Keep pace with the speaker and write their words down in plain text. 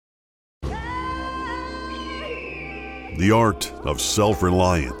The art of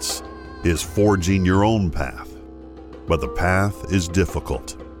self-reliance is forging your own path, but the path is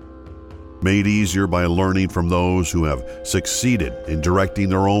difficult. Made easier by learning from those who have succeeded in directing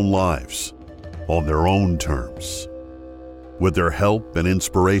their own lives on their own terms. With their help and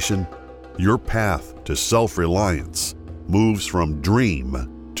inspiration, your path to self-reliance moves from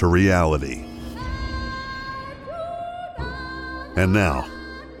dream to reality. And now,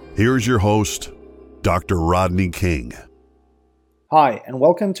 here's your host, Dr. Rodney King. Hi, and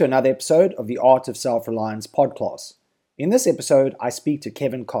welcome to another episode of the Art of Self-Reliance podcast. In this episode, I speak to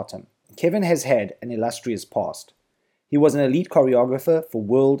Kevin Cottam. Kevin has had an illustrious past. He was an elite choreographer for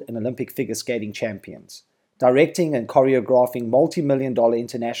world and Olympic figure skating champions, directing and choreographing multi-million-dollar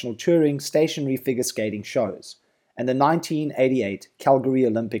international touring stationary figure skating shows, and the 1988 Calgary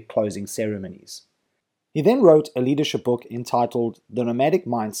Olympic closing ceremonies. He then wrote a leadership book entitled The Nomadic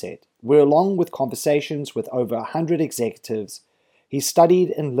Mindset, where along with conversations with over 100 executives, he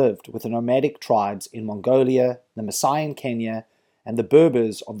studied and lived with the nomadic tribes in Mongolia, the Maasai in Kenya, and the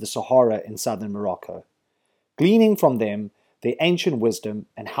Berbers of the Sahara in southern Morocco, gleaning from them their ancient wisdom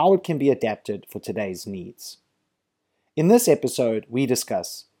and how it can be adapted for today's needs. In this episode, we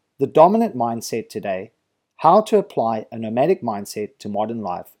discuss the dominant mindset today, how to apply a nomadic mindset to modern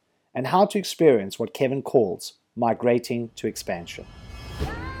life, and how to experience what Kevin calls migrating to expansion.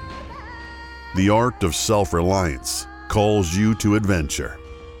 The art of self-reliance calls you to adventure,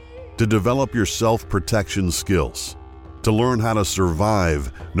 to develop your self-protection skills, to learn how to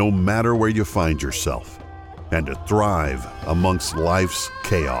survive no matter where you find yourself, and to thrive amongst life's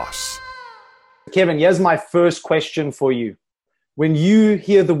chaos. Kevin, here's my first question for you. When you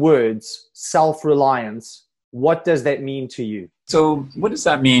hear the words self-reliance, what does that mean to you? So what does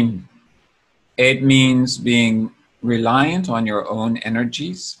that mean? It means being reliant on your own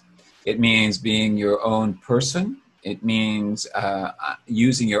energies. It means being your own person. It means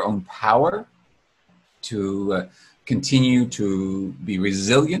using your own power to continue to be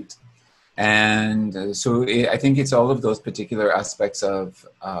resilient. And so I think it's all of those particular aspects of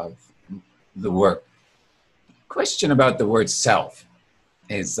the work. Question about the word self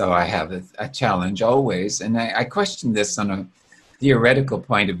is, though, I have a challenge always, and I question this on a theoretical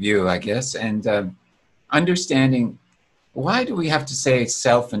point of view, I guess, and understanding why do we have to say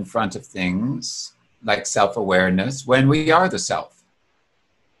self in front of things like self-awareness when we are the self?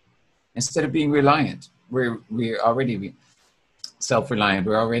 Instead of being reliant, we're already self-reliant,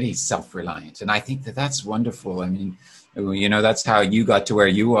 we're already self-reliant. And I think that that's wonderful. I mean, you know, that's how you got to where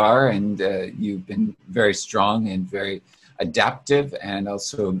you are, and you've been very strong and very adaptive, and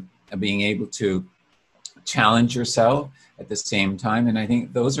also being able to challenge yourself at the same time. And I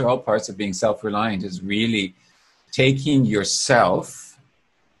think those are all parts of being self-reliant, is really taking yourself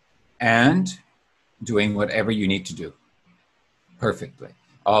and doing whatever you need to do perfectly,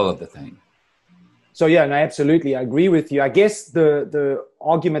 all of the thing. So yeah, no, absolutely. I agree with you. I guess the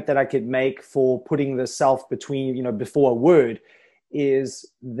argument that I could make for putting the self before a word is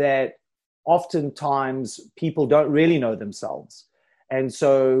that oftentimes people don't really know themselves. And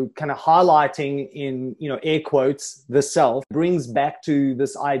so kind of highlighting in, air quotes, the self brings back to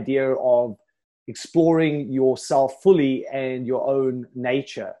this idea of exploring yourself fully and your own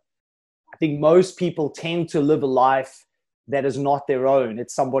nature. I think most people tend to live a life that is not their own.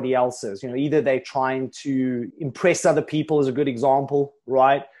 It's somebody else's. Either they're trying to impress other people, is a good example,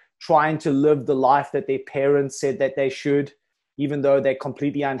 right? Trying to live the life that their parents said that they should, even though they're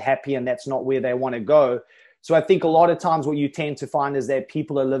completely unhappy and that's not where they want to go. So I think a lot of times what you tend to find is that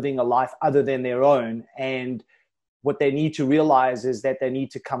people are living a life other than their own. And what they need to realize is that they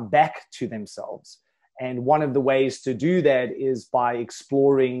need to come back to themselves. And one of the ways to do that is by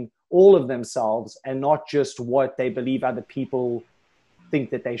exploring all of themselves and not just what they believe other people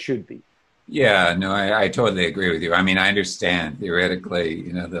think that they should be. Yeah, no, I totally agree with you. I mean, I understand theoretically,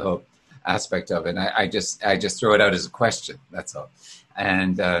 the whole aspect of it. I just throw it out as a question. That's all.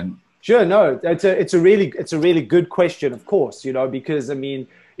 And sure, no, it's a really good question, of course, because I mean,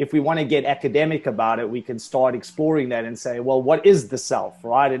 if we want to get academic about it, we can start exploring that and say, well, what is the self,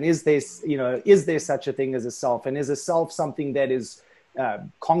 right? And is there such a thing as a self? And is a self something that is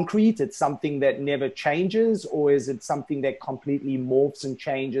concrete? It's something that never changes, or is it something that completely morphs and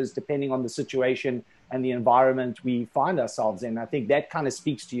changes depending on the situation and the environment we find ourselves in? I think that kind of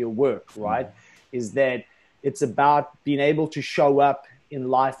speaks to your work, right? Is that it's about being able to show up in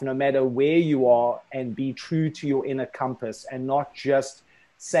life no matter where you are and be true to your inner compass and not just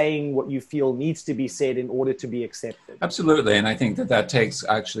saying what you feel needs to be said in order to be accepted. Absolutely. And I think that takes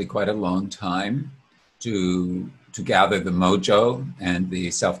actually quite a long time to gather the mojo and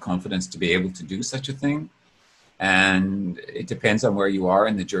the self-confidence to be able to do such a thing. And it depends on where you are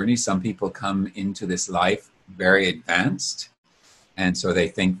in the journey. Some people come into this life very advanced, and so they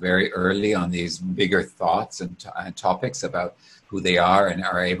think very early on these bigger thoughts and topics about who they are, and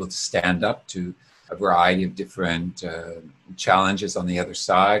are able to stand up to a variety of different challenges on the other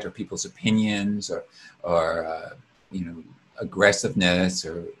side, or people's opinions, or aggressiveness,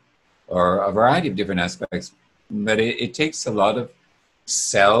 or a variety of different aspects. But it takes a lot of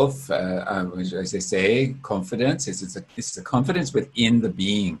self, as they say, confidence. It's the confidence within the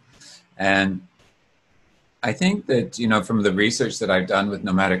being. And I think that, from the research that I've done with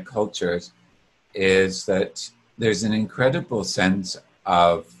nomadic cultures, is that there's an incredible sense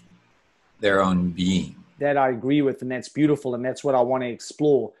of their own being. That I agree with, and that's beautiful, and that's what I want to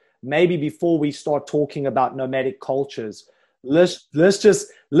explore. Maybe before we start talking about nomadic cultures, let's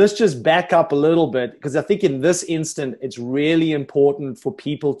just back up a little bit, because I think in this instant it's really important for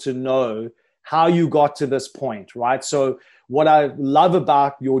people to know how you got to this point, right? So what I love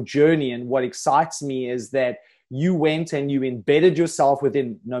about your journey and what excites me is that you went and you embedded yourself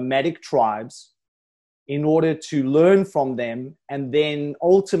within nomadic tribes in order to learn from them, and then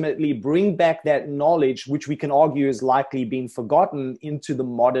ultimately bring back that knowledge, which we can argue is likely being forgotten, into the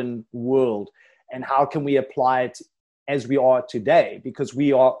modern world. And how can we apply it as we are today? Because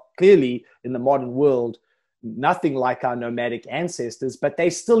we are clearly in the modern world nothing like our nomadic ancestors, but they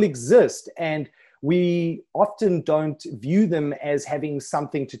still exist, and we often don't view them as having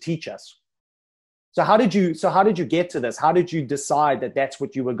something to teach us. So how did you get to this? How did you decide that that's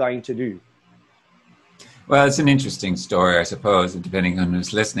what you were going to do? Well, it's an interesting story, I suppose, depending on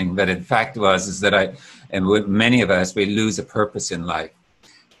who's listening. But the fact is that many of us, we lose a purpose in life,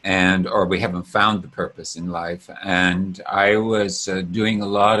 or we haven't found the purpose in life. And I was doing a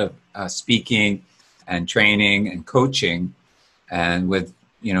lot of speaking and training and coaching, and with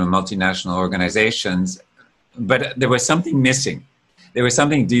multinational organizations. But there was something missing. There was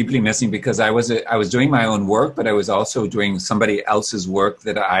something deeply missing, because I was doing my own work, but I was also doing somebody else's work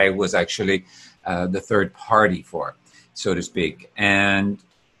that I was actually the third party for, so to speak. And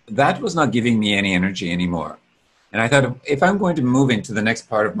that was not giving me any energy anymore. And I thought, if I'm going to move into the next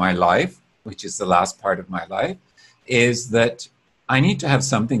part of my life, which is the last part of my life, is that I need to have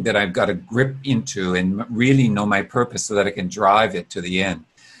something that I've got to grip into and really know my purpose, so that I can drive it to the end,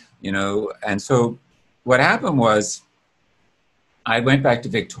 And so what happened was, I went back to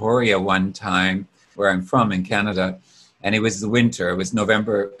Victoria one time, where I'm from in Canada, and it was the winter.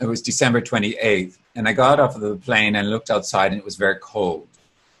 It was December 28th. And I got off of the plane and looked outside, and it was very cold.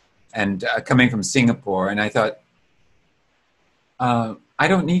 And coming from Singapore, and I thought, I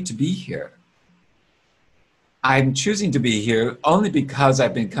don't need to be here. I'm choosing to be here only because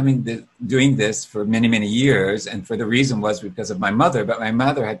I've been doing this for many, many years. And for the reason was because of my mother, but my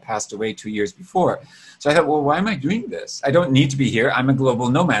mother had passed away 2 years before. So I thought, well, why am I doing this? I don't need to be here. I'm a global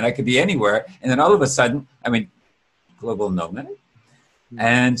nomad. I could be anywhere. And then all of a sudden, global nomad.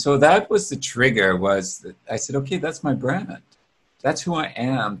 And so that was the trigger, was that I said, okay, that's my brand. That's who I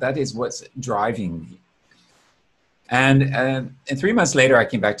am. That is what's driving me. And 3 months later, I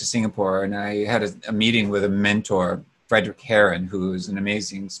came back to Singapore, and I had a meeting with a mentor, Frederick Heron, who is an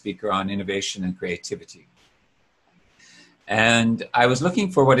amazing speaker on innovation and creativity. And I was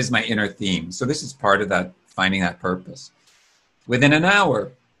looking for what is my inner theme. So this is part of that, finding that purpose. Within an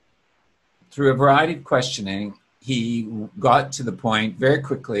hour, through a variety of questioning, he got to the point very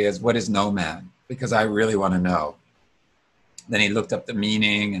quickly as, what is nomad? Because I really want to know. Then he looked up the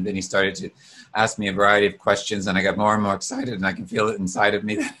meaning, and then he started to ask me a variety of questions, and I got more and more excited, and I can feel it inside of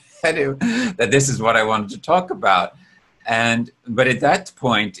me that this is what I wanted to talk about. But at that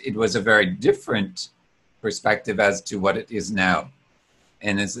point, it was a very different perspective as to what it is now.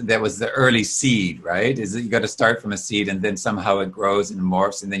 And that was the early seed, right? Is that you got to start from a seed, and then somehow it grows and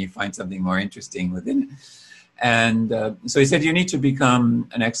morphs, and then you find something more interesting within it. And so he said, you need to become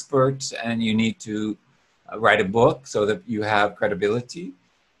an expert, and you need to write a book so that you have credibility.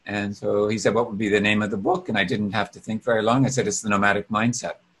 And so he said, what would be the name of the book? And I didn't have to think very long. I said, it's The Nomadic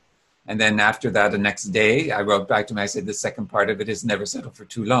Mindset. And then after that, the next day, I wrote back to him. I said, the second part of it is never settle for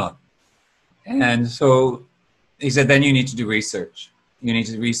too long. And so he said, then you need to do research. You need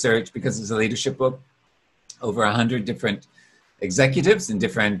to research, because it's a leadership book, over 100 different executives in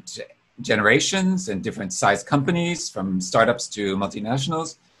different generations and different size companies, from startups to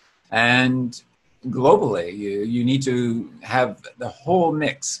multinationals. And globally, you need to have the whole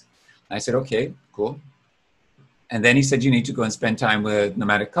mix. I said, okay, cool. And then he said, you need to go and spend time with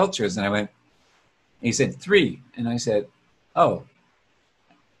nomadic cultures. And I went, he said, 3. And I said, oh.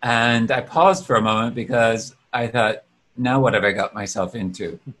 And I paused for a moment, because I thought, now what have I got myself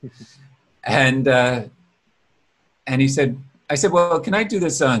into? And And he said, I said, well, can I do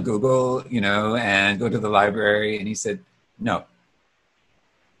this on Google, you know, and go to the library? And he said, no.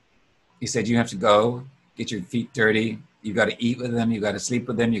 He said, you have to go, get your feet dirty. You got to eat with them. You got to sleep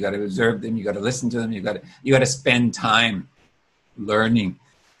with them. You got to observe them. You got to listen to them. You got to spend time learning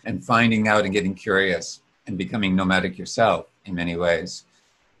and finding out and getting curious and becoming nomadic yourself in many ways.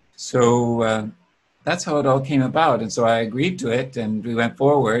 So that's how it all came about. And so I agreed to it and we went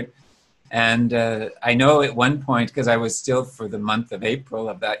forward. And I know at one point, because I was still for the month of April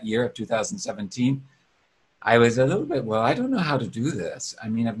of that year of 2017, I was a little bit, well, I don't know how to do this. I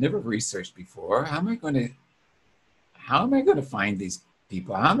mean, I've never researched before. How am I going to find these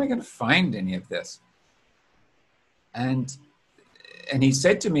people? How am I going to find any of this? And he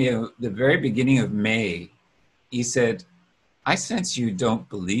said to me at the very beginning of May, he said, I sense you don't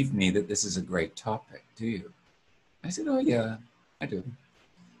believe me that this is a great topic, do you? I said, oh yeah, I do.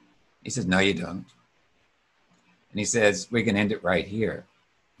 He says, no, you don't. And he says, we can end it right here,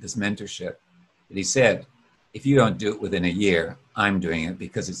 this mentorship. But he said, if you don't do it within a year, I'm doing it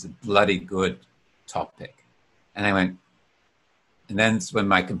because it's a bloody good topic. And I went, and then it's when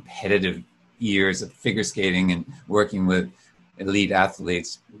my competitive years of figure skating and working with elite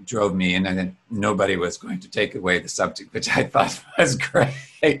athletes drove me, and then nobody was going to take away the subject, which I thought was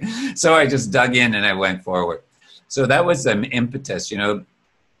great. So I just dug in and I went forward. So that was an impetus, you know.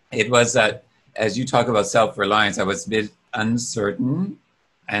 It was that, as you talk about self-reliance, I was a bit uncertain,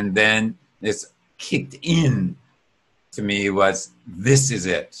 and then this kicked in to me was, this is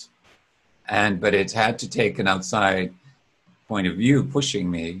it. But it had to take an outside point of view pushing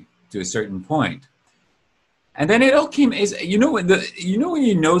me to a certain point. And then it all came, you know when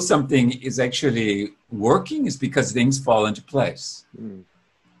you know something is actually working is because things fall into place. Mm.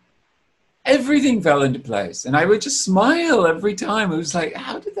 Everything fell into place. And I would just smile every time. It was like,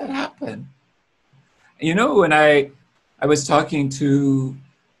 how did that happen? You know, when I was talking to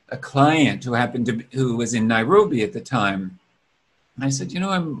a client who was in Nairobi at the time, and I said, you know,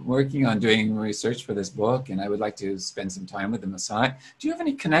 I'm working on doing research for this book, and I would like to spend some time with the Maasai. Do you have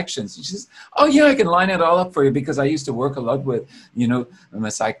any connections? And she says, oh yeah, I can line it all up for you because I used to work a lot with, you know,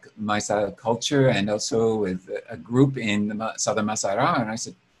 Maasai culture and also with a group in the southern Masai Mara. And I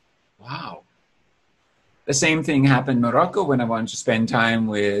said, wow. The same thing happened in Morocco when I wanted to spend time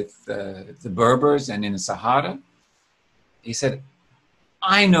with the Berbers and in the Sahara. He said,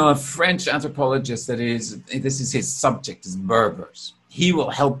 I know a French anthropologist this is his subject, is Berbers. He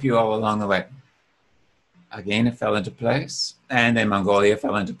will help you all along the way. Again, it fell into place. And then Mongolia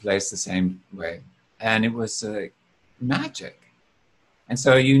fell into place the same way. And it was magic. And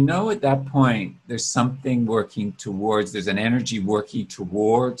so you know at that point, there's something working towards, there's an energy working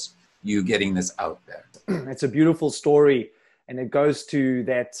towards you getting this out there. It's a beautiful story. And it goes to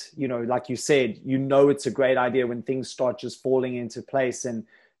that, you know, like you said, you know, it's a great idea when things start just falling into place and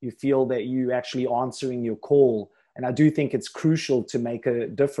you feel that you actually answering your call. And I do think it's crucial to make a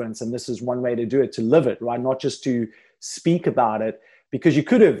difference. And this is one way to do it, to live it, right? Not just to speak about it, because you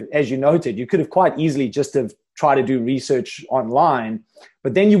could have, as you noted, you could have quite easily just have tried to do research online,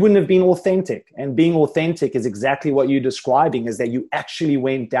 but then you wouldn't have been authentic. And being authentic is exactly what you're describing, is that you actually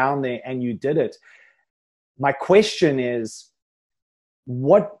went down there and you did it. My question is,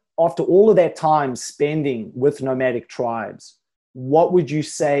 what, after all of that time spending with nomadic tribes, what would you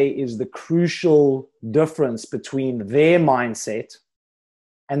say is the crucial difference between their mindset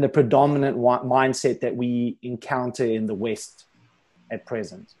and the predominant mindset that we encounter in the West at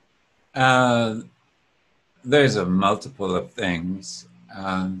present? There's a multiple of things.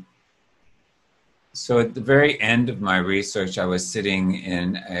 So at the very end of my research, I was sitting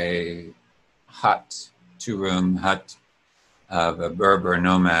in a hut, two-room hut, of a Berber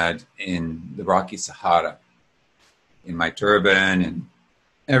nomad in the Rocky Sahara, in my turban and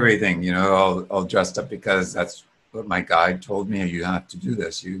everything, you know, all dressed up because that's what my guide told me. You have to do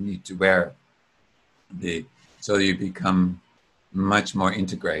this. You need to wear so you become much more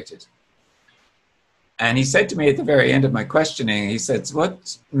integrated. And he said to me at the very end of my questioning, he said,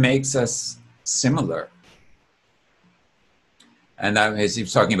 what makes us similar? And he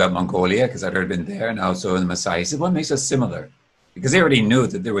was talking about Mongolia because I'd already been there, and also in the Maasai. He said, what makes us similar? Because they already knew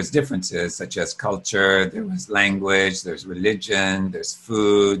that there was differences such as culture, there was language, there's religion, there's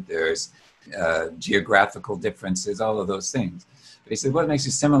food, there's geographical differences, all of those things. But he said, what makes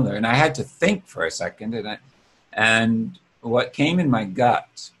you similar? And I had to think for a second. And what came in my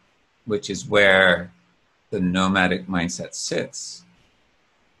gut, which is where the nomadic mindset sits,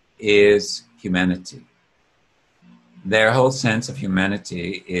 is humanity. Their whole sense of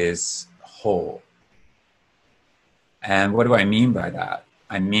humanity is whole. And what do I mean by that?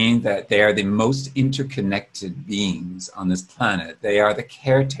 I mean that they are the most interconnected beings on this planet. They are the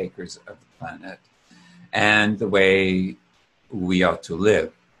caretakers of the planet and the way we ought to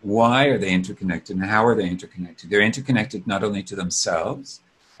live. Why are they interconnected and how are they interconnected? They're interconnected not only to themselves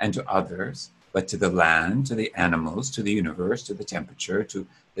and to others, but to the land, to the animals, to the universe, to the temperature, to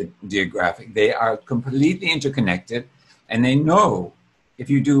the geographic. They are completely interconnected, and they know if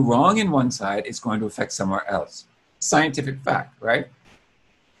you do wrong in one side, it's going to affect somewhere else. Scientific fact, right?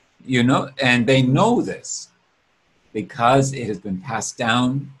 You know, and they know this because it has been passed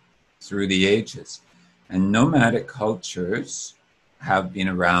down through the ages. And nomadic cultures have been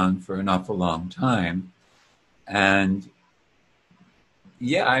around for an awful long time. And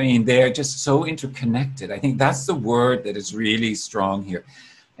yeah, I mean, they're just so interconnected. I think that's the word that is really strong here.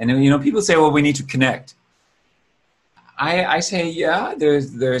 And, you know, people say, well, we need to connect. I say, yeah,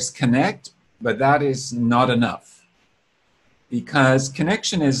 there's connect, but that is not enough. Because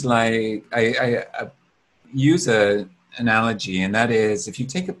connection is like, I use an analogy, and that is if you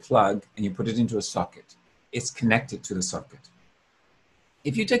take a plug and you put it into a socket, it's connected to the socket.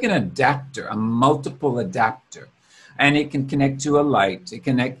 If you take an adapter, a multiple adapter, and it can connect to a light, it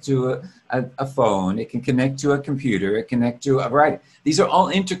can connect to a phone, it can connect to a computer, it can connect to a variety. These are all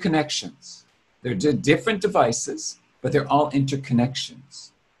interconnections. They're different devices, but they're all interconnections.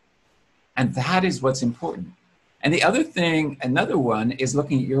 And that is what's important. And the other thing, another one, is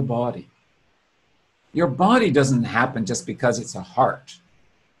looking at your body. Your body doesn't happen just because it's a heart.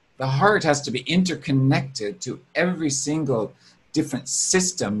 The heart has to be interconnected to every single different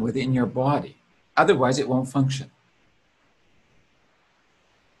system within your body. Otherwise, it won't function.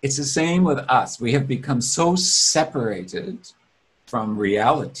 It's the same with us. We have become so separated from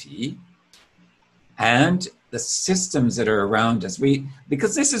reality and the systems that are around us.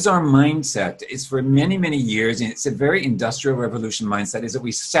 Because this is our mindset. It's for many, many years, and it's a very industrial revolution mindset, is that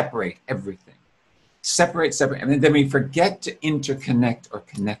we separate everything. Separate, and then we forget to interconnect or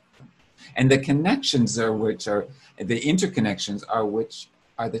connect them. And the connections the interconnections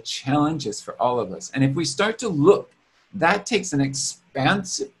are the challenges for all of us. And if we start to look, that takes an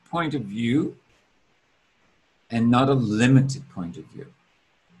expansive point of view and not a limited point of view.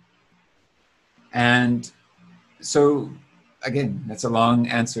 And so, again, that's a long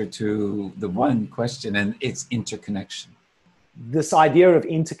answer to the one question, and it's interconnection. This idea of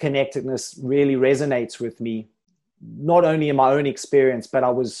interconnectedness really resonates with me, not only in my own experience, but I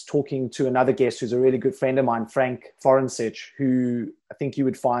was talking to another guest who's a really good friend of mine, Frank Forencich, who I think you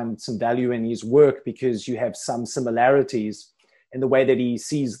would find some value in his work because you have some similarities in the way that he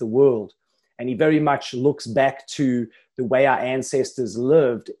sees the world. And he very much looks back to the way our ancestors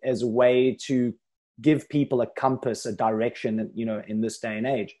lived as a way to give people a compass, a direction, you know, in this day and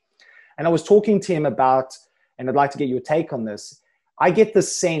age. And I was talking to him about, and I'd like to get your take on this. I get the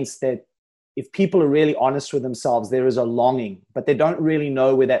sense that if people are really honest with themselves, there is a longing, but they don't really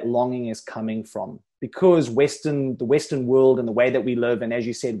know where that longing is coming from, because the Western world and the way that we live, and as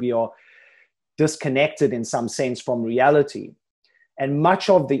you said, we are disconnected in some sense from reality. And much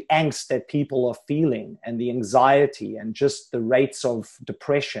of the angst that people are feeling and the anxiety and just the rates of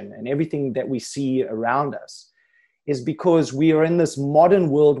depression and everything that we see around us is because we are in this modern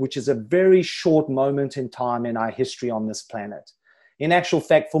world, which is a very short moment in time in our history on this planet. In actual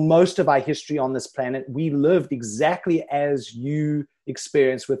fact, for most of our history on this planet, we lived exactly as you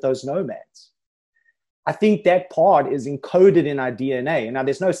experienced with those nomads. I think that part is encoded in our DNA. And now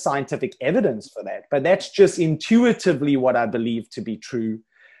there's no scientific evidence for that, but that's just intuitively what I believe to be true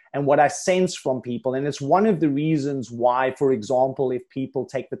and what I sense from people. And it's one of the reasons why, for example, if people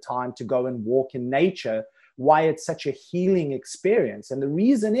take the time to go and walk in nature, why it's such a healing experience. And the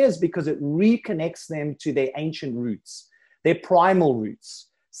reason is because it reconnects them to their ancient roots, their primal roots,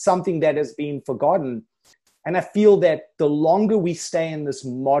 something that has been forgotten. And I feel that the longer we stay in this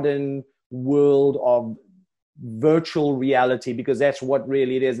modern world of virtual reality, because that's what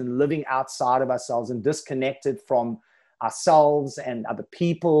really it is, and living outside of ourselves and disconnected from ourselves and other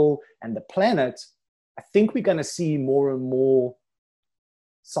people and the planet, I think we're going to see more and more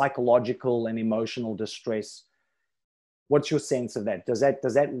psychological and emotional distress. What's your sense of that? Does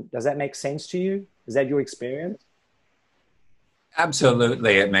that make sense to you? Is that your experience?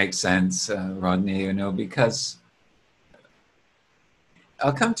 Absolutely, it makes sense, Rodney, you know, because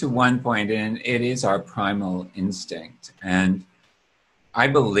I'll come to one point, and it is our primal instinct. And I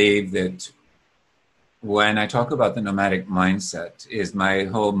believe that when I talk about the nomadic mindset, is my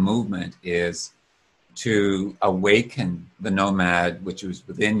whole movement is to awaken the nomad which is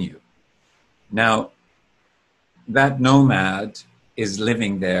within you. Now, that nomad is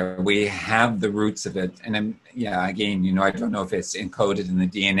living there. We have the roots of it. And yeah, again, you know, I don't know if it's encoded in the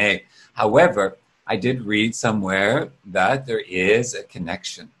DNA. However, I did read somewhere that there is a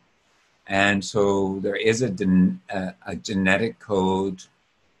connection. And so there is a genetic code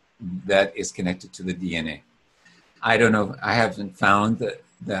that is connected to the DNA. I don't know. I haven't found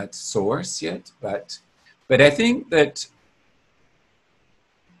that source yet, but I think that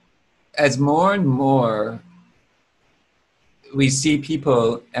as more and more we see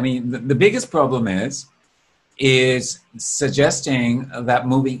people, I mean, the biggest problem is suggesting that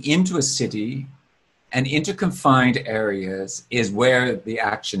moving into a city and into confined areas is where the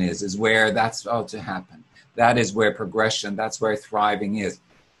action is where that's all to happen. That is where progression, that's where thriving is.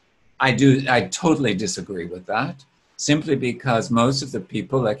 I totally disagree with that, simply because most of the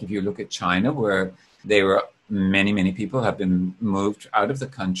people, like if you look at China, where many people have been moved out of the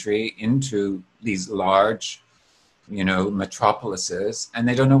country into these large, you know, metropolises, and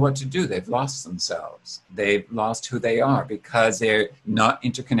they don't know what to do. They've lost themselves. They've lost who they are because they're not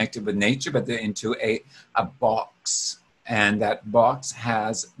interconnected with nature, but they're into a box, and that box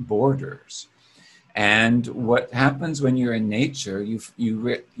has borders. And what happens when you're in nature,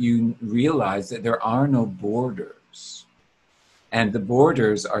 you realize that there are no borders. And the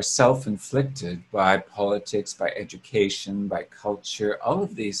borders are self-inflicted by politics, by education, by culture, all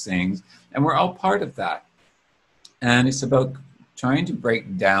of these things. And we're all part of that. And it's about trying to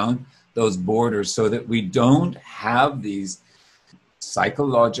break down those borders so that we don't have these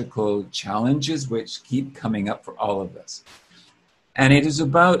psychological challenges which keep coming up for all of us. And it is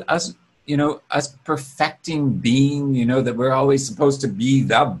about us, you know, us perfecting being, you know, that we're always supposed to be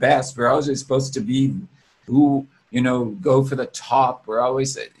the best. We're always supposed to be who, you know, go for the top. We're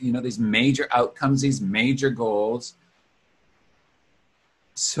always, you know, these major outcomes, these major goals.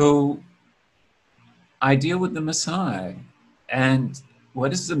 So I deal with the Maasai, and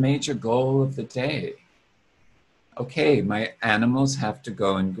what is the major goal of the day? Okay, my animals have to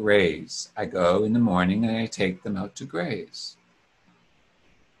go and graze. I go in the morning and I take them out to graze.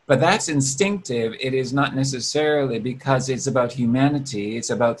 But that's instinctive. It is not necessarily because it's about humanity.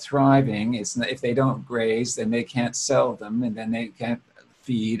 It's about thriving. It's not, if they don't graze, then they can't sell them, and then they can't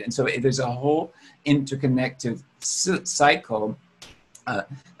feed. And so there's a whole interconnected cycle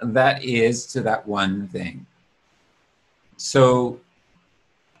that is to that one thing. So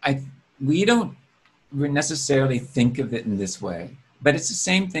we don't necessarily think of it in this way, but it's the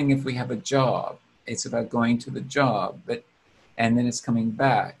same thing if we have a job. It's about going to the job, and then it's coming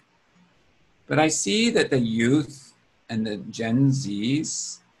back. But I see that the youth and the Gen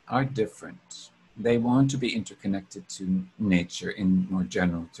Zs are different. They want to be interconnected to nature in more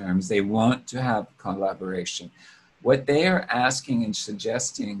general terms. They want to have collaboration. What they are asking and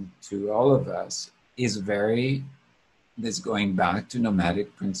suggesting to all of us is going back to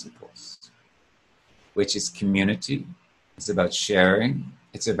nomadic principles, which is community. It's about sharing.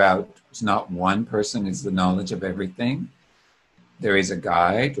 It's not one person is the knowledge of everything. There is a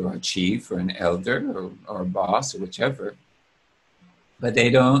guide or a chief or an elder or a boss or whichever, but they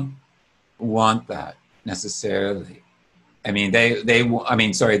don't want that necessarily. I mean, they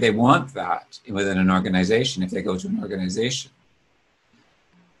want that within an organization if they go to an organization.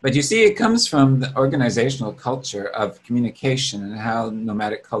 But you see, it comes from the organizational culture of communication and how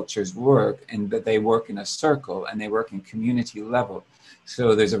nomadic cultures work, and that they work in a circle and they work in community level.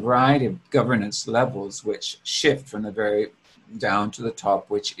 So there's a variety of governance levels which shift from the very down to the top,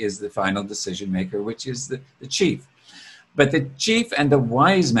 which is the final decision maker, which is the chief. But the chief and the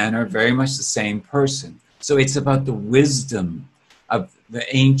wise man are very much the same person. So it's about the wisdom of the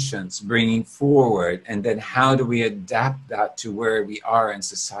ancients bringing forward, and then how do we adapt that to where we are in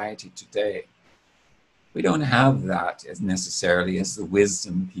society today? We don't have that as necessarily as the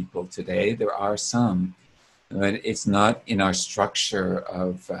wisdom people today. There are some, but it's not in our structure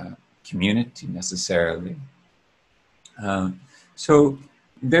of community necessarily. So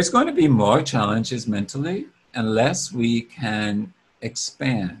there's going to be more challenges mentally unless we can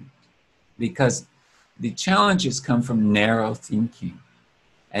expand, because the challenges come from narrow thinking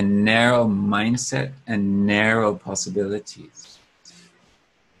and narrow mindset and narrow possibilities.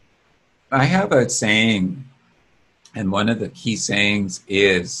 I have a saying, and one of the key sayings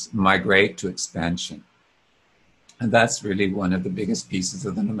is migrate to expansion. And that's really one of the biggest pieces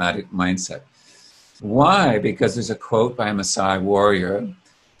of the nomadic mindset. Why? Because there's a quote by a Maasai warrior.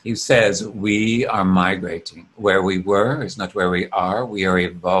 He says, we are migrating. Where we were is not where we are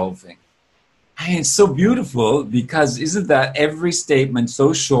evolving. And it's so beautiful, because isn't that every statement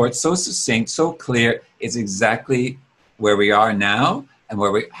so short, so succinct, so clear, is exactly where we are now and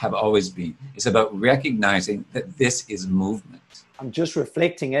where we have always been. It's about recognizing that this is movement. I'm just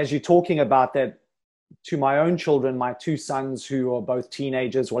reflecting as you're talking about that to my own children, my two sons who are both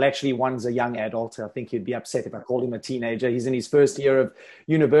teenagers. Well, actually, one's a young adult. I think he'd be upset if I called him a teenager. He's in his first year of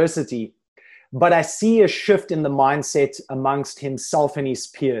university. But I see a shift in the mindset amongst himself and his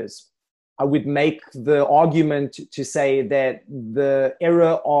peers. I would make the argument to say that the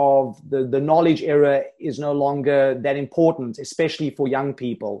era of the knowledge era is no longer that important, especially for young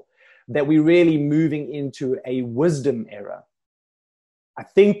people, that we're really moving into a wisdom era. I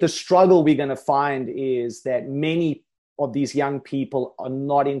think the struggle we're going to find is that many of these young people are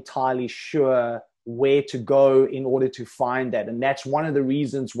not entirely sure where to go in order to find that. And that's one of the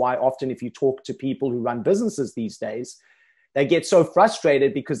reasons why often if you talk to people who run businesses these days, they get so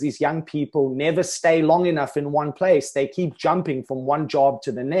frustrated because these young people never stay long enough in one place. They keep jumping from one job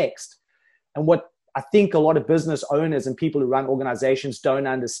to the next. And what I think a lot of business owners and people who run organizations don't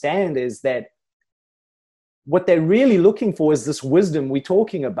understand is that what they're really looking for is this wisdom we're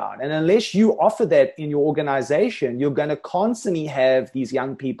talking about. And unless you offer that in your organization, you're going to constantly have these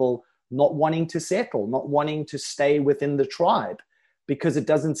young people not wanting to settle, not wanting to stay within the tribe, because it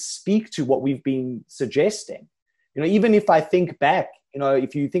doesn't speak to what we've been suggesting. You know, even if I think back, you know,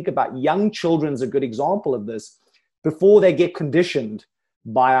 if you think about young children's a good example of this, before they get conditioned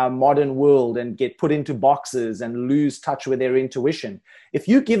by our modern world and get put into boxes and lose touch with their intuition. If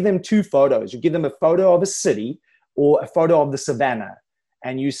you give them two photos, you give them a photo of a city or a photo of the savannah,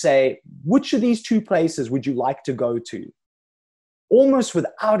 and you say, which of these two places would you like to go to? Almost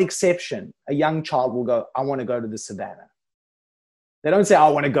without exception, a young child will go, I want to go to the savannah. They don't say, I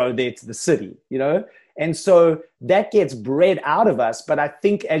want to go there to the city, you know? And so that gets bred out of us. But I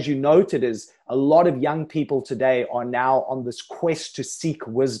think, as you noted, is a lot of young people today are now on this quest to seek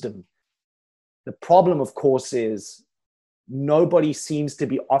wisdom. The problem, of course, is nobody seems to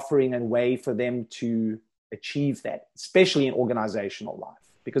be offering a way for them to achieve that, especially in organizational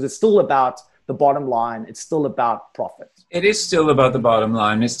life, because it's still about the bottom line. It's still about profit. It is still about the bottom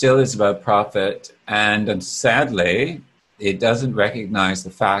line. It still is about profit. And sadly, it doesn't recognize the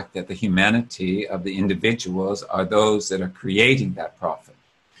fact that the humanity of the individuals are those that are creating that profit.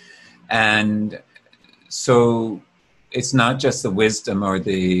 And so it's not just the wisdom or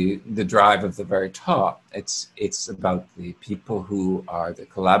the drive of the very top. It's about the people who are the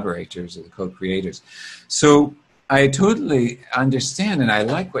collaborators or the co-creators. So I totally understand, and I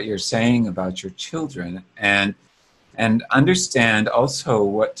like what you're saying about your children, and understand also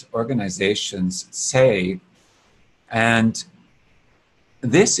what organizations say. And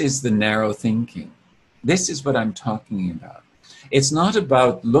this is the narrow thinking. This is what I'm talking about. It's not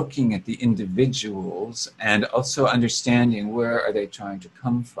about looking at the individuals and also understanding where are they trying to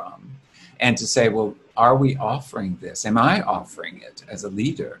come from, and to say, well, are we offering this? Am I offering it as a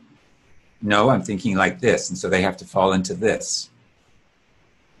leader? No, I'm thinking like this, and so they have to fall into this.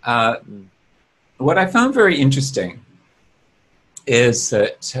 What I found very interesting is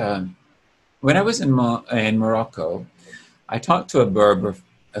that when I was in Morocco, I talked to a Berber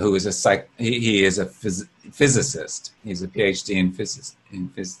who is he is a physicist. He's a PhD in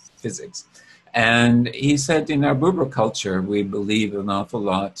physics. And he said, in our Berber culture, we believe an awful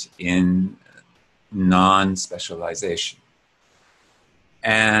lot in non-specialization.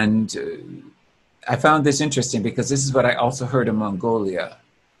 And I found this interesting because this is what I also heard in Mongolia,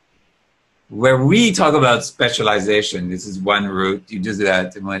 where we talk about specialization. This is one route, you do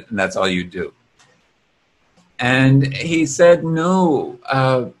that, and that's all you do. And he said, no.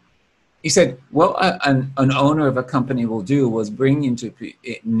 He said, well, an owner of a company will do was bring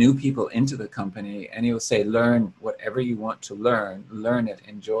new people into the company, and he will say, learn whatever you want to learn it,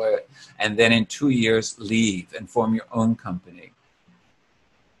 enjoy it, and then in 2 years leave and form your own company.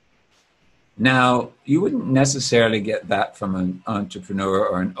 Now, you wouldn't necessarily get that from an entrepreneur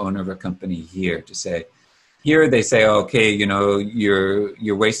or an owner of a company here to say, here they say, okay, you know,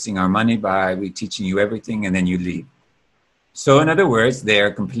 you're wasting our money by we teaching you everything and then you leave. So in other words, they're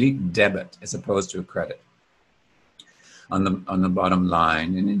a complete debit as opposed to a credit on the bottom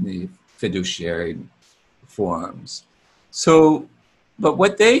line and in the fiduciary forms. So, but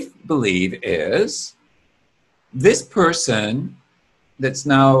what they believe is this person that's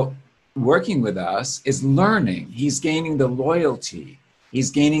now working with us is learning. He's gaining the loyalty. He's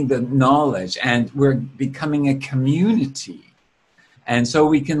gaining the knowledge, and we're becoming a community. And so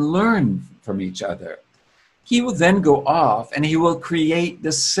we can learn from each other. He will then go off and he will create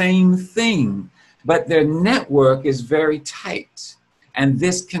the same thing, but their network is very tight. And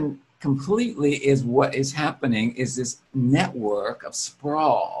this can completely is what is happening is this network of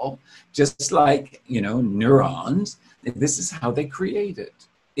sprawl, just like, you know, neurons. This is how they create it,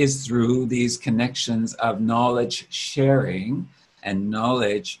 is through these connections of knowledge sharing and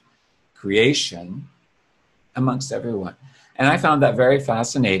knowledge creation amongst everyone. And I found that very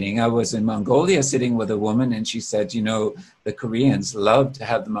fascinating. I was in Mongolia sitting with a woman, and she said, you know, the Koreans love to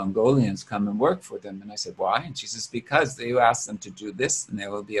have the Mongolians come and work for them. And I said, why? And she says, because you ask them to do this, and they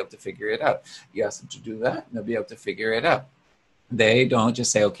will be able to figure it out. You ask them to do that, and they'll be able to figure it out. They don't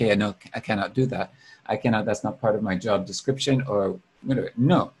just say, okay, no, I cannot do that. I cannot, that's not part of my job description or whatever.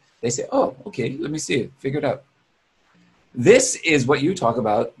 No, they say, oh, okay, let me see it, figure it out. This is what you talk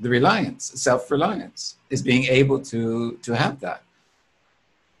about, the reliance, self-reliance, is being able to have that.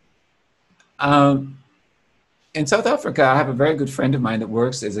 In South Africa, I have a very good friend of mine that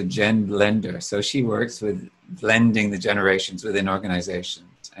works as a gen blender. So she works with blending the generations within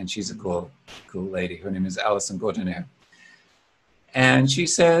organizations. And she's a cool lady. Her name is Alison Gordonier. And she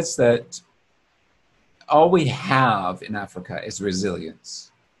says that all we have in Africa is resilience.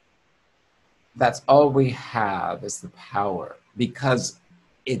 That's all we have is the power, because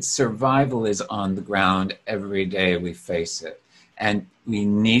its survival is on the ground every day we face it. And we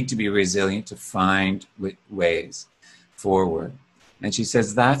need to be resilient to find ways forward. And she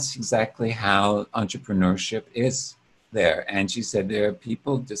says that's exactly how entrepreneurship is there. And she said there are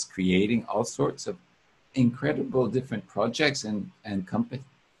people just creating all sorts of incredible different projects and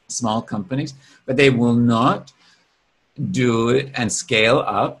small companies, but they will not do it and scale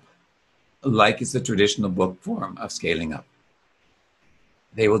up like it's the traditional book form of scaling up.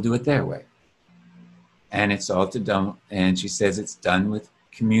 They will do it their way. And it's all done, and she says it's done with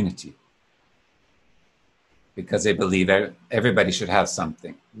community, because they believe everybody should have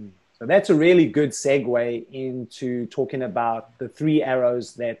something. So that's a really good segue into talking about the 3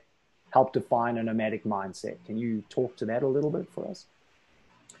 arrows that help define a nomadic mindset. Can you talk to that a little bit for us?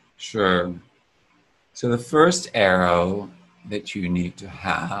 Sure. So the first arrow that you need to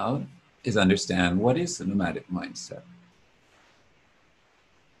have is understand what is the nomadic mindset.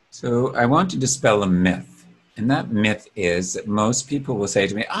 So I want to dispel a myth. And that myth is that most people will say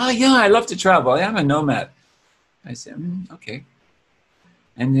to me, oh yeah, I love to travel. I am a nomad. I say, okay.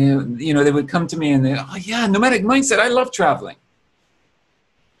 And they would come to me and they, oh yeah, nomadic mindset. I love traveling.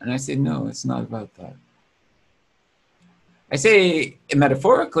 And I say, no, it's not about that. I say,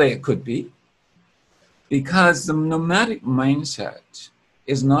 metaphorically, it could be, because the nomadic mindset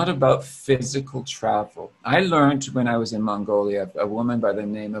is not about physical travel. I learned when I was in Mongolia, a woman by the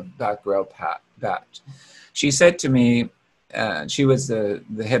name of Bakrel Bat. She said to me, she was the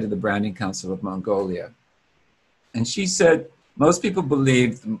head of the branding council of Mongolia. And she said, most people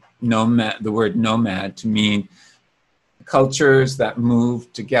believe the word nomad to mean cultures that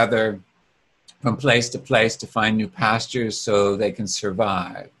move together from place to find new pastures so they can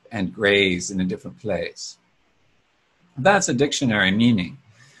survive and graze in a different place. That's a dictionary meaning.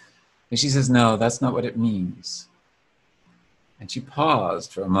 And she says, no, that's not what it means. And she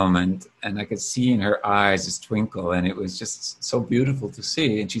paused for a moment, and I could see in her eyes this twinkle, and it was just so beautiful to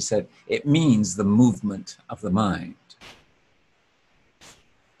see. And she said, it means the movement of the mind.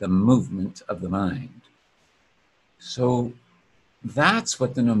 The movement of the mind. So that's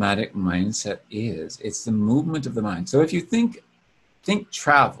what the nomadic mindset is. It's the movement of the mind. So if you think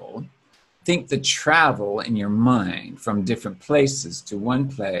travel, think the travel in your mind from different places to one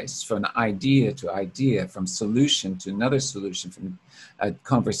place, from idea to idea, from solution to another solution, from a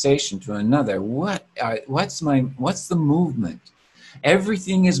conversation to another. What's the movement?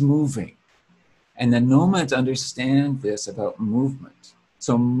 Everything is moving. And the nomads understand this about movement.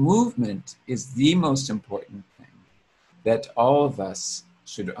 So movement is the most important thing that all of us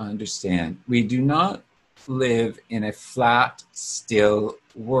should understand. We do not live in a flat, still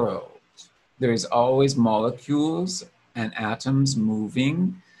world. There is always molecules and atoms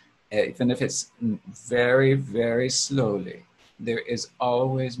moving, even if it's very, very slowly. There is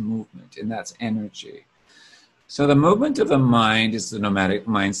always movement, and that's energy. So the movement of the mind is the nomadic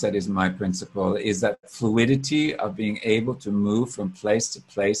mindset, is my principle, is that fluidity of being able to move from place to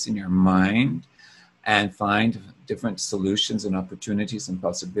place in your mind and find different solutions and opportunities and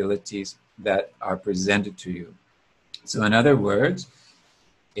possibilities that are presented to you. So in other words,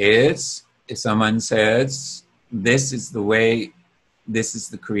 if someone says, this is the way, this is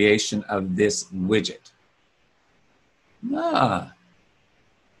the creation of this widget.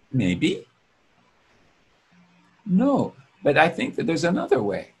 Maybe. No, but I think that there's another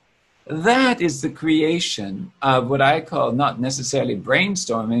way. That is the creation of what I call not necessarily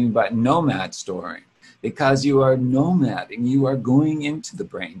brainstorming, but nomad storing. Because you are nomading, you are going into the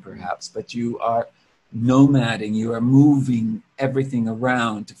brain perhaps, but you are nomading, you are moving everything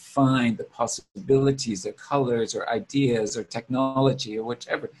around to find the possibilities or colors or ideas or technology or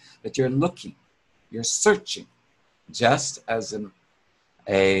whatever that you're looking, you're searching. just as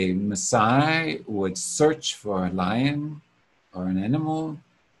a Maasai would search for a lion or an animal,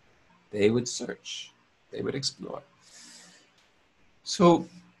 they would search, they would explore. So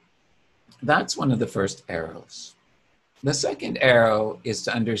that's one of the first arrows. The second arrow is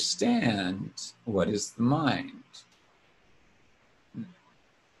to understand what is the mind.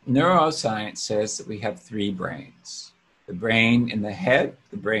 Neuroscience says that we have three brains: the brain in the head,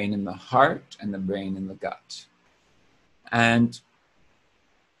 the brain in the heart, and the brain in the gut. And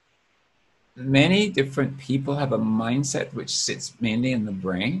many different people have a mindset which sits mainly in the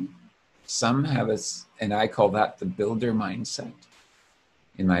brain. Some have and I call that the builder mindset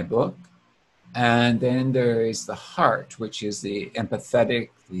in my book. And then there is the heart, which is the empathetic,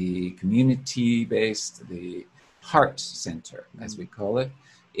 the community-based, the heart center, as we call it,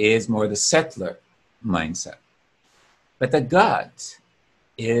 is more the settler mindset. But the gut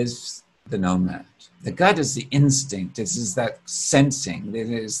is the nomad. The gut is the instinct. It is that sensing. It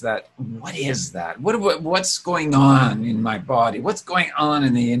is that, what is that? What's going on in my body? What's going on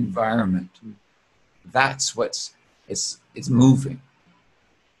in the environment? That's it's moving.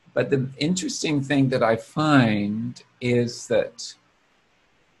 But the interesting thing that I find is that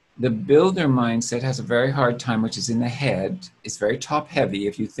the builder mindset has a very hard time, which is in the head. It's very top heavy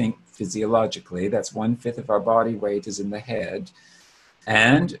if you think physiologically. That's 1/5 of our body weight is in the head.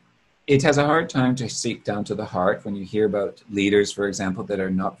 And it has a hard time to seep down to the heart. When you hear about leaders, for example, that are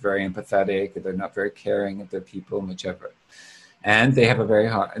not very empathetic, that they're not very caring of their people, whichever. And they have a very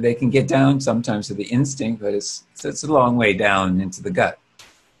hard, they can get down sometimes to the instinct, but it's a long way down into the gut.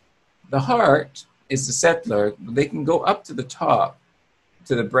 The heart is the settler. They can go up to the top,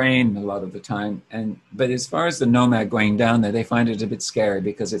 to the brain a lot of the time. But as far as the nomad going down there, they find it a bit scary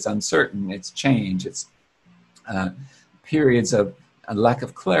because it's uncertain, it's change, it's periods of a lack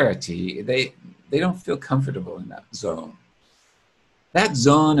of clarity. They don't feel comfortable in that zone. That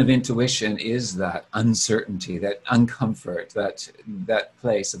zone of intuition is that uncertainty, that uncomfort, that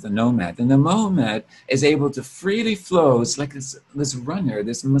place of the nomad. And the nomad is able to freely flow. It's like this runner,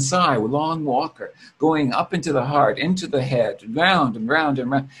 this Maasai, long walker, going up into the heart, into the head, round and round and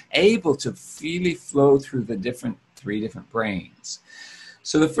round, able to freely flow through the three different brains.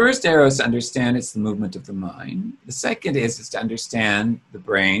 So the first arrow is to understand it's the movement of the mind. The second is to understand the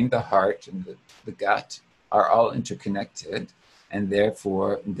brain, the heart, and the gut are all interconnected. And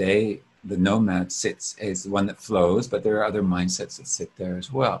therefore, the nomad sits as the one that flows, but there are other mindsets that sit there as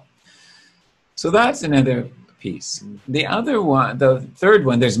well. So that's another piece. The other one, the third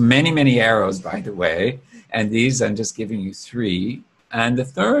one, there's many, many arrows, by the way, and these I'm just giving you three. And the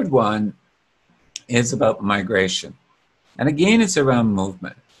third one is about migration. And again, it's around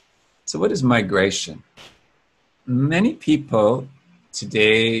movement. So what is migration? Many people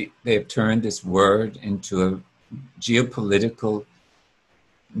today, they've turned this word into a geopolitical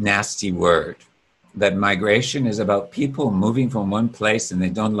nasty word, that migration is about people moving from one place and they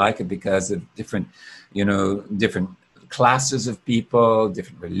don't like it because of different classes of people,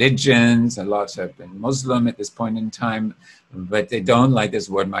 different religions. A lot have been Muslim at this point in time, but they don't like this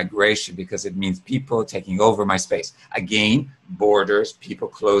word migration because it means people taking over my space. Again, borders, people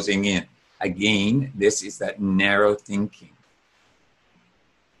closing in. Again, this is that narrow thinking.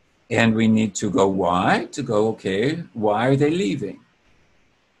 And we need to go, why? To go, okay, why are they leaving?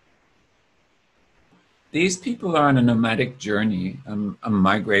 These people are on a nomadic journey, a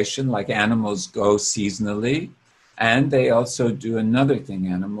migration, like animals go seasonally. And they also do another thing,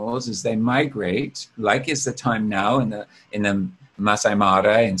 animals, is they migrate, like is the time now in the Masai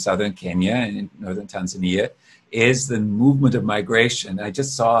Mara in southern Kenya and in northern Tanzania, is the movement of migration. I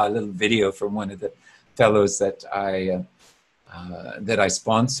just saw a little video from one of the fellows that I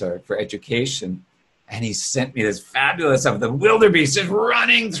sponsor for education. And he sent me this fabulous of the wildebeest just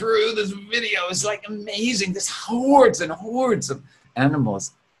running through this video. It's like amazing, this hordes and hordes of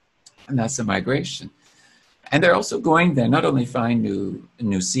animals. And that's the migration. And they're also going there, not only find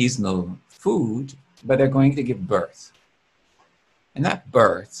new seasonal food, but they're going to give birth. And that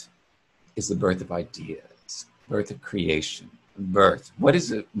birth is the birth of ideas, birth of creation. Birth. What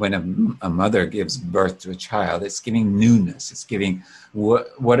is it when a mother gives birth to a child? It's giving newness. It's giving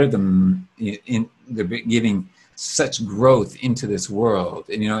they're giving such growth into this world,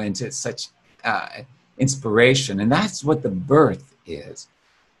 into such inspiration. And that's what the birth is.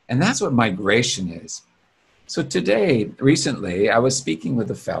 And that's what migration is. So recently, I was speaking with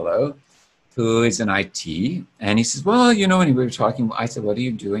a fellow who is in IT, and he says, well, when we were talking, I said, what are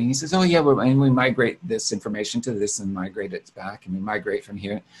you doing? He says, oh yeah, we migrate this information to this and migrate it back, and we migrate from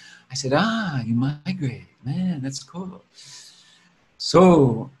here. I said, you migrate, man, that's cool.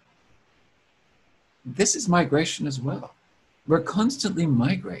 So this is migration as well. We're constantly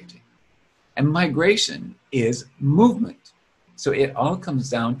migrating. And migration is movement. So it all comes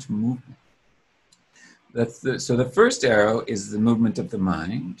down to movement. So the first arrow is the movement of the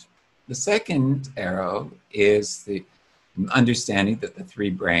mind. The second arrow is the understanding that the three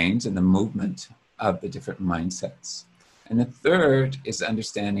brains and the movement of the different mindsets. And the third is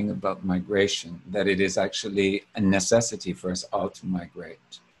understanding about migration, that it is actually a necessity for us all to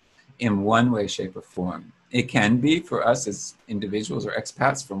migrate in one way, shape, or form. It can be for us as individuals or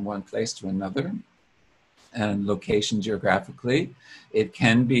expats from one place to another and location geographically. It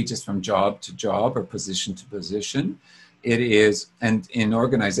can be just from job to job or position to position. It is, and in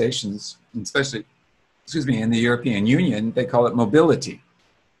organizations, especially, in the European Union, they call it mobility.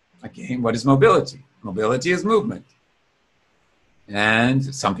 Again, what is mobility? Mobility is movement.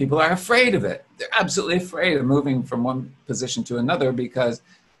 And some people are afraid of it. They're absolutely afraid of moving from one position to another because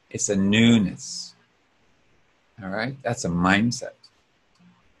it's a newness. All right? That's a mindset.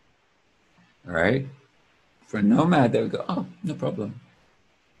 All right? For a nomad, they would go, oh, no problem.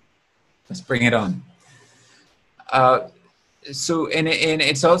 Let's bring it on. And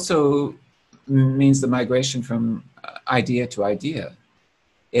it's also means the migration from idea to idea.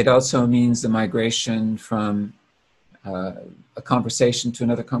 It also means the migration from a conversation to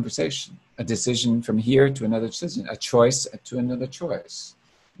another conversation, a decision from here to another decision, a choice to another choice.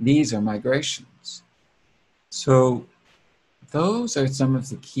 These are migrations. So those are some of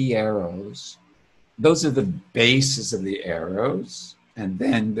the key arrows. Those are the bases of the arrows, and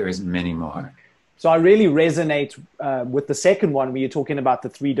then there is many more. So I really resonate with the second one where you're talking about the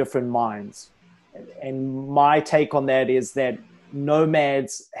three different minds. And my take on that is that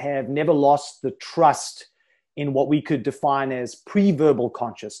nomads have never lost the trust in what we could define as pre-verbal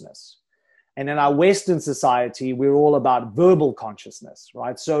consciousness. And in our Western society, we're all about verbal consciousness,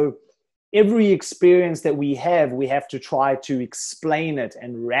 right? So every experience that we have to try to explain it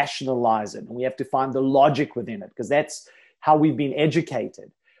and rationalize it. And we have to find the logic within it because that's how we've been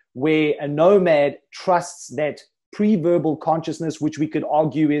educated. Where a nomad trusts that pre-verbal consciousness, which we could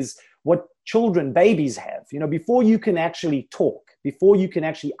argue is what children, babies have. You know, before you can actually talk, before you can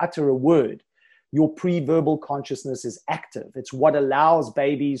actually utter a word, your pre-verbal consciousness is active. It's what allows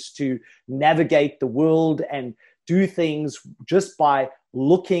babies to navigate the world and do things just by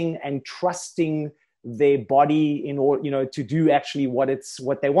looking and trusting their body in order, you know, to do actually what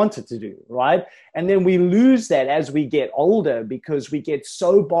they wanted to do, right? And then we lose that as we get older because we get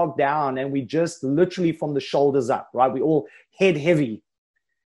so bogged down and we just literally from the shoulders up, right? We all head heavy.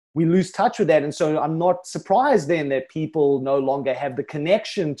 We lose touch with that. And so I'm not surprised then that people no longer have the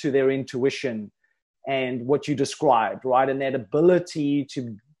connection to their intuition and what you described, right? And that ability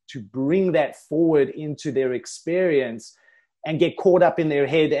to bring that forward into their experience and get caught up in their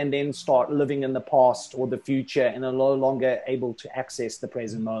head and then start living in the past or the future and are no longer able to access the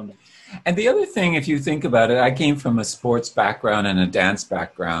present moment. And the other thing, if you think about it, I came from a sports background and a dance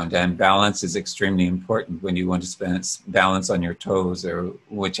background, and balance is extremely important when you want to spend balance on your toes or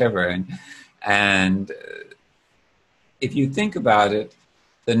whichever. And if you think about it,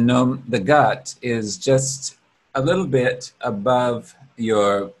 the gut is just a little bit above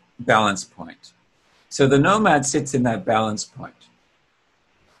your balance point. So the nomad sits in that balance point.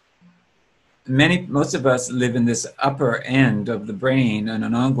 Most of us live in this upper end of the brain on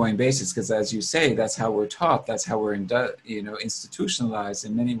an ongoing basis because, as you say, that's how we're taught. That's how we're institutionalized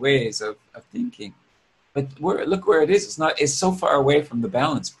in many ways of thinking. But look where it is. It's so far away from the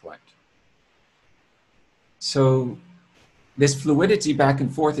balance point. So this fluidity back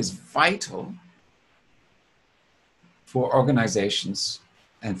and forth is vital for organizations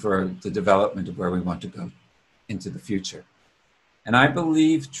and for the development of where we want to go into the future. And I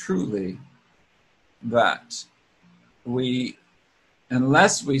believe truly that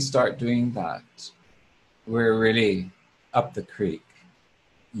unless we start doing that, we're really up the creek,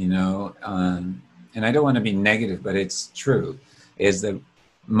 and I don't want to be negative, but it's true, is that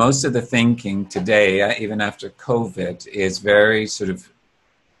most of the thinking today, even after COVID, is very sort of,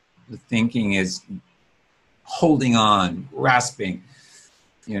 the thinking is holding on, grasping,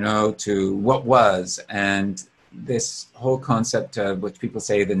 to what was. And this whole concept of what people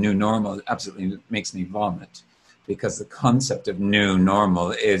say the new normal absolutely makes me vomit, because the concept of new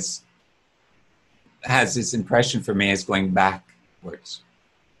normal has this impression for me as going backwards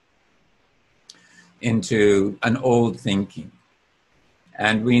into an old thinking.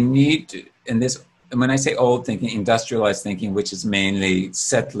 And we need to, and when I say old thinking, industrialized thinking, which is mainly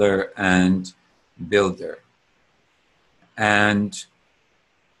settler and builder. And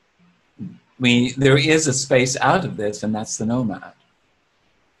there is a space out of this, and that's the nomad.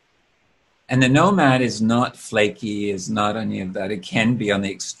 And the nomad is not flaky, is not any of that. It can be on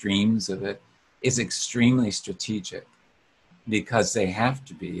the extremes of it. Is extremely strategic because they have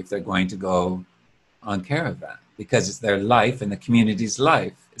to be if they're going to go on caravan, because it's their life and the community's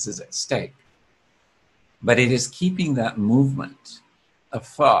life is at stake. But it is keeping that movement of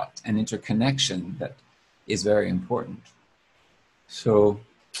thought and interconnection that is very important. So,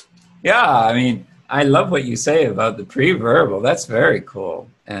 yeah, I mean, I love what you say about the pre-verbal. That's very cool.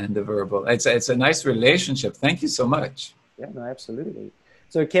 And the verbal. It's a nice relationship. Thank you so much. Yeah, no, absolutely.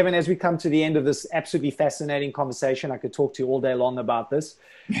 So, Kevin, as we come to the end of this absolutely fascinating conversation, I could talk to you all day long about this.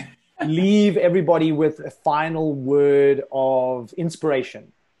 Leave everybody with a final word of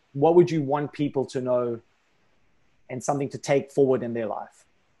inspiration. What would you want people to know and something to take forward in their life?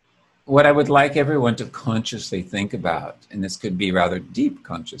 What I would like everyone to consciously think about, and this could be rather deep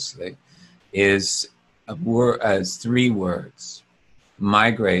consciously, is as 3 words: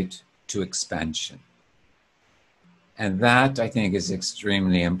 migrate to expansion. And that, I think, is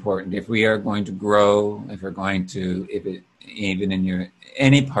extremely important. If we are going to grow, if we're going to, even in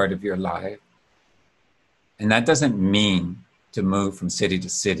any part of your life, and that doesn't mean to move from city to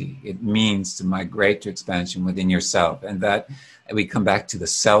city. It means to migrate to expansion within yourself. And that, we come back to the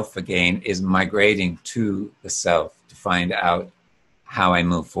self again, is migrating to the self to find out how I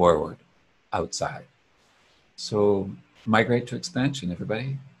move forward outside. So migrate to expansion,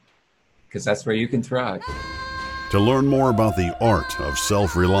 everybody, because that's where you can thrive. To learn more about the art of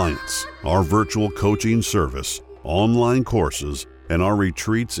self-reliance, our virtual coaching service, online courses, and our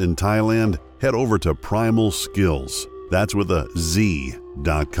retreats in Thailand, head over to Primal Skills. That's with a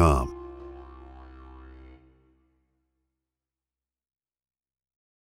Z.com.